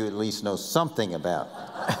something you at least know something about.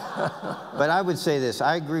 But I would say this,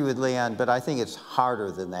 I agree with Leon, but I think it's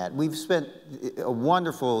harder than that. We've spent a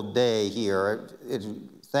wonderful day here,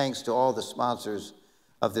 thanks to all the sponsors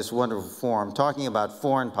of this wonderful forum, talking about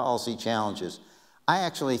foreign policy challenges. I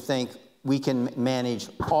actually think we can manage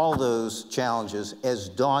all those challenges, as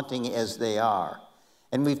daunting as they are.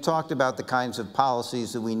 And we've talked about the kinds of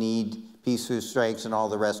policies that we need, peace through strengths and all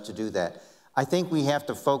the rest to do that. I think we have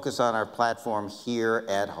to focus on our platform here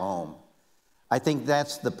at home. I think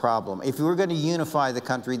that's the problem. If we're going to unify the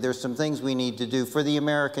country, there's some things we need to do for the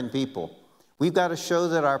American people. We've got to show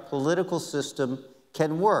that our political system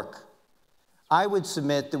can work. I would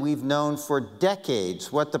submit that we've known for decades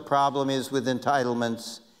what the problem is with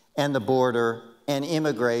entitlements and the border and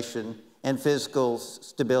immigration and fiscal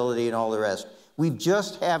stability and all the rest. We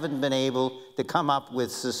just haven't been able to come up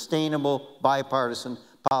with sustainable bipartisan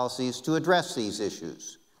policies to address these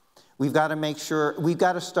issues. We've got to make sure, we've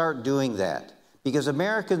got to start doing that, because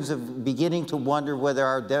Americans are beginning to wonder whether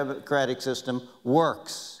our democratic system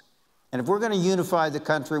works. And if we're going to unify the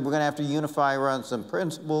country, we're going to have to unify around some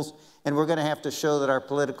principles, and we're going to have to show that our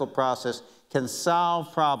political process can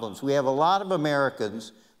solve problems. We have a lot of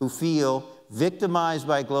Americans who feel victimized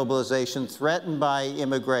by globalization, threatened by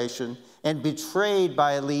immigration, and betrayed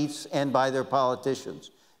by elites and by their politicians.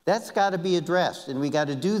 That's got to be addressed, and we got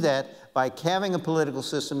to do that by having a political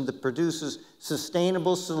system that produces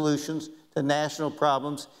sustainable solutions to national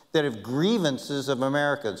problems that are grievances of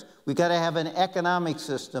Americans. We got to have an economic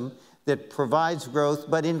system that provides growth,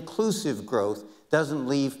 but inclusive growth, doesn't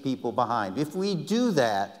leave people behind. If we do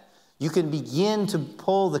that, you can begin to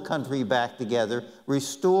pull the country back together,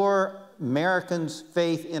 restore Americans'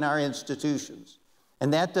 faith in our institutions.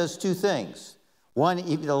 And that does two things. One,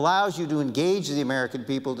 it allows you to engage the American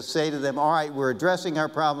people to say to them, all right, we're addressing our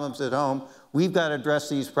problems at home. We've got to address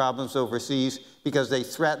these problems overseas because they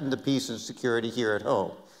threaten the peace and security here at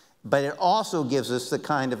home. But it also gives us the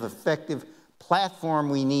kind of effective platform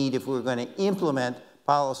we need if we're going to implement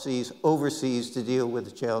policies overseas to deal with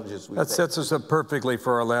the challenges we face. That sets us up perfectly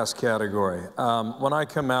for our last category. When I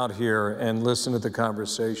come out here and listen to the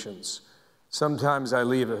conversations, sometimes I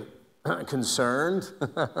leave concerned.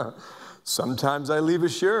 Sometimes I leave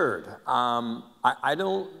assured. I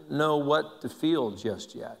don't know what to feel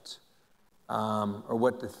just yet, or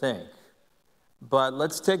what to think. But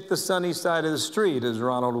let's take the sunny side of the street, as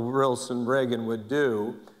Ronald Wilson Reagan would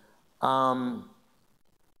do.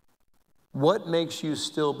 What makes you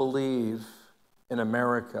still believe in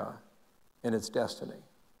America and its destiny?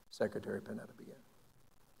 Secretary Panetta began.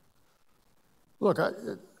 Look,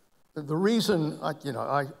 the reason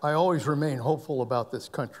I always remain hopeful about this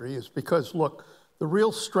country is because, look, the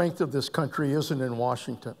real strength of this country isn't in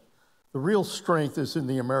Washington. The real strength is in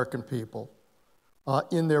the American people,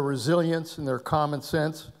 in their resilience, in their common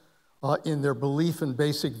sense, in their belief in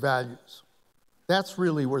basic values. That's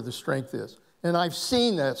really where the strength is. And I've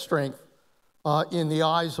seen that strength in the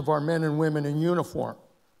eyes of our men and women in uniform.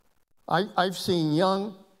 I've seen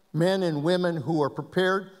young men and women who are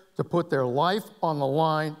prepared to put their life on the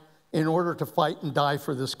line in order to fight and die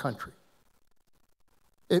for this country.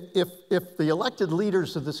 If the elected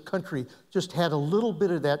leaders of this country just had a little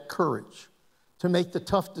bit of that courage to make the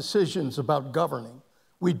tough decisions about governing,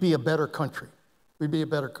 we'd be a better country. We'd be a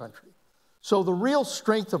better country. So the real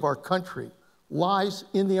strength of our country lies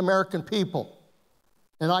in the American people.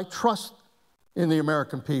 And I trust in the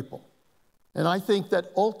American people. And I think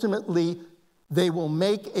that ultimately they will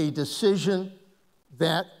make a decision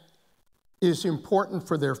that is important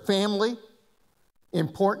for their family,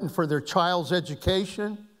 important for their child's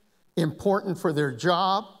education, important for their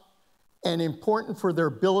job, and important for their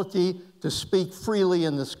ability to speak freely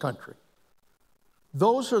in this country.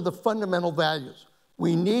 Those are the fundamental values.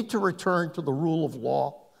 We need to return to the rule of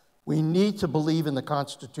law. We need to believe in the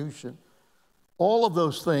Constitution. All of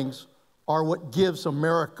those things are what gives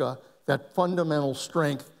America that fundamental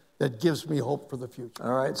strength that gives me hope for the future.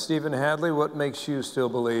 All right, Stephen Hadley, what makes you still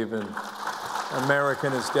believe in America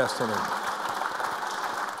and its destiny?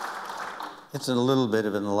 It's a little bit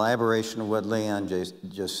of an elaboration of what Leon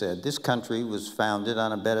just said. This country was founded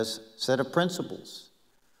on a better set of principles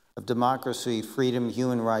of democracy, freedom,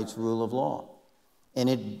 human rights, rule of law. And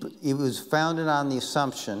it was founded on the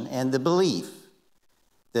assumption and the belief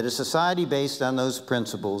that a society based on those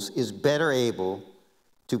principles is better able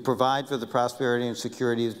to provide for the prosperity and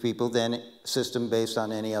security of the people than a system based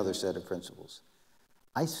on any other set of principles.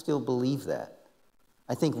 I still believe that.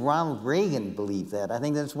 I think Ronald Reagan believed that. I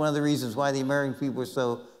think that's one of the reasons why the American people were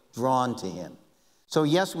so drawn to him. So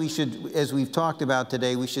yes, we should, as we've talked about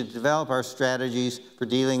today, we should develop our strategies for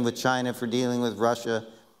dealing with China, for dealing with Russia,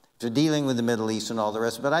 for dealing with the Middle East and all the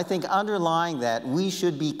rest. But I think underlying that, we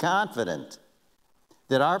should be confident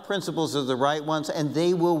that our principles are the right ones and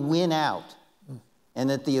they will win out. And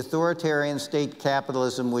that the authoritarian state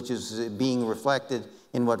capitalism, which is being reflected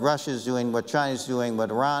in what Russia is doing, what China is doing,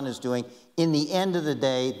 what Iran is doing, in the end of the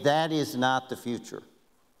day, that is not the future.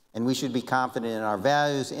 And we should be confident in our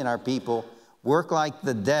values, in our people, work like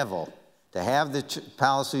the devil to have the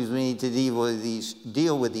policies we need to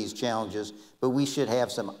deal with these challenges, but we should have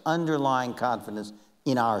some underlying confidence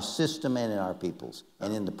in our system and in our peoples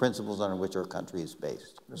and in the principles on which our country is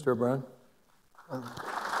based. Mr. O'Brien?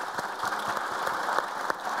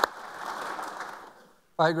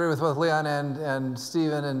 I agree with both Leon and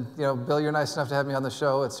Stephen, and Bill, you're nice enough to have me on the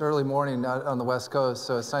show. It's early morning out on the West Coast,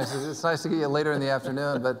 so it's nice to get you later in the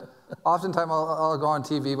afternoon. But oftentimes I'll go on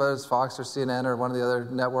TV, whether it's Fox or CNN or one of the other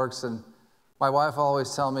networks, and my wife will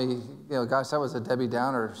always tell me, gosh, that was a Debbie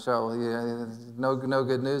Downer show. No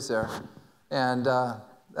good news there. And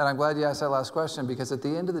I'm glad you asked that last question, because at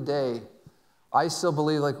the end of the day, I still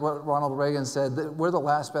believe, like what Ronald Reagan said, that we're the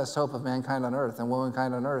last best hope of mankind on earth and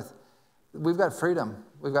womankind on earth. We've got freedom.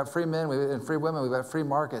 We've got free men and free women. We've got free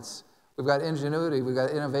markets. We've got ingenuity. We've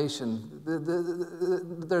got innovation.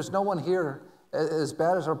 There's no one here, as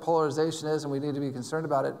bad as our polarization is, and we need to be concerned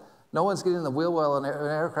about it, no one's getting in the wheel well in an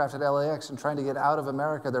aircraft at LAX and trying to get out of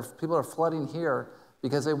America. People are flooding here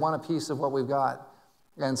because they want a piece of what we've got.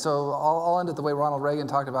 And so I'll end it the way Ronald Reagan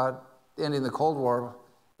talked about ending the Cold War.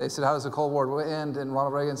 They said, how does the Cold War end? And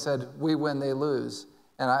Ronald Reagan said, we win, they lose.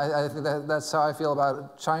 And I think that's how I feel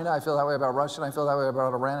about China. I feel that way about Russia. And I feel that way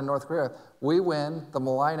about Iran and North Korea. We win. The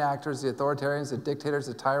malign actors, the authoritarians, the dictators,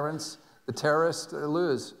 the tyrants, the terrorists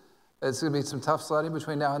lose. It's going to be some tough sledding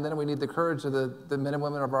between now and then. We need the courage of the men and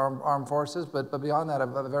women of our armed forces, but beyond that,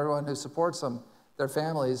 of everyone who supports them, their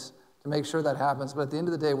families, to make sure that happens. But at the end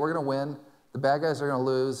of the day, we're going to win. The bad guys are going to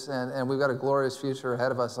lose, and we've got a glorious future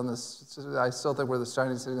ahead of us on this. I still think we're the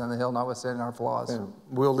shining city on the hill, notwithstanding our flaws. And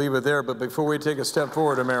we'll leave it there, but before we take a step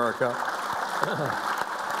forward, America,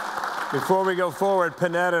 before we go forward,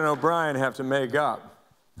 Panetta and O'Brien have to make up.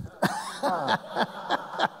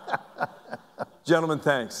 Gentlemen,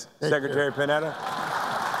 thanks. Secretary Panetta,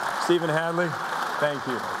 Stephen Hadley, Thank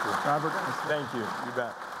you. Robert, thank you. You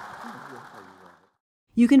bet.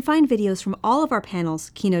 You can find videos from all of our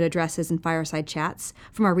panels, keynote addresses, and fireside chats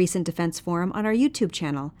from our recent Defense Forum on our YouTube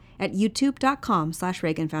channel at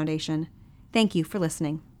youtube.com/Reagan Foundation. Thank you for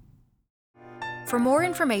listening. For more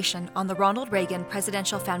information on the Ronald Reagan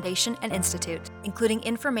Presidential Foundation and Institute, including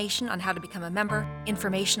information on how to become a member,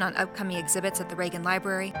 information on upcoming exhibits at the Reagan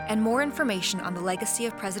Library, and more information on the legacy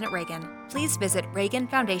of President Reagan, please visit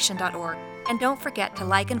reaganfoundation.org. And don't forget to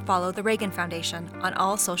like and follow the Reagan Foundation on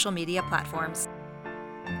all social media platforms.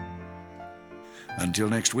 Until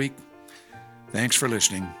next week, thanks for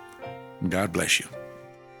listening. God bless you.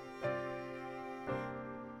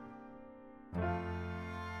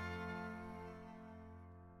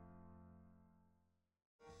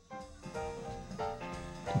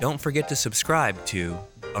 Don't forget to subscribe to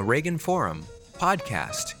a Reagan Forum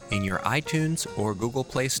podcast in your iTunes or Google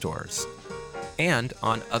Play stores and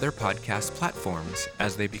on other podcast platforms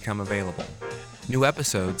as they become available. New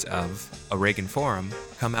episodes of A Reagan Forum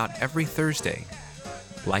come out every Thursday.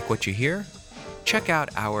 Like what you hear? Check out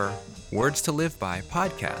our Words to Live By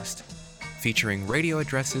podcast, featuring radio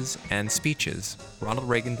addresses and speeches Ronald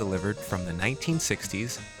Reagan delivered from the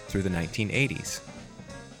 1960s through the 1980s.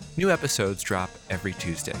 New episodes drop every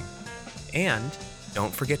Tuesday. And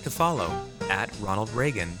don't forget to follow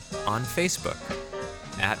 @RonaldReagan on Facebook,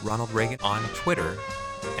 @RonaldReagan on Twitter,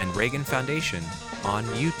 and Reagan Foundation on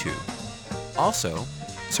YouTube. Also,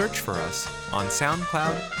 search for us on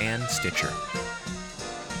SoundCloud and Stitcher.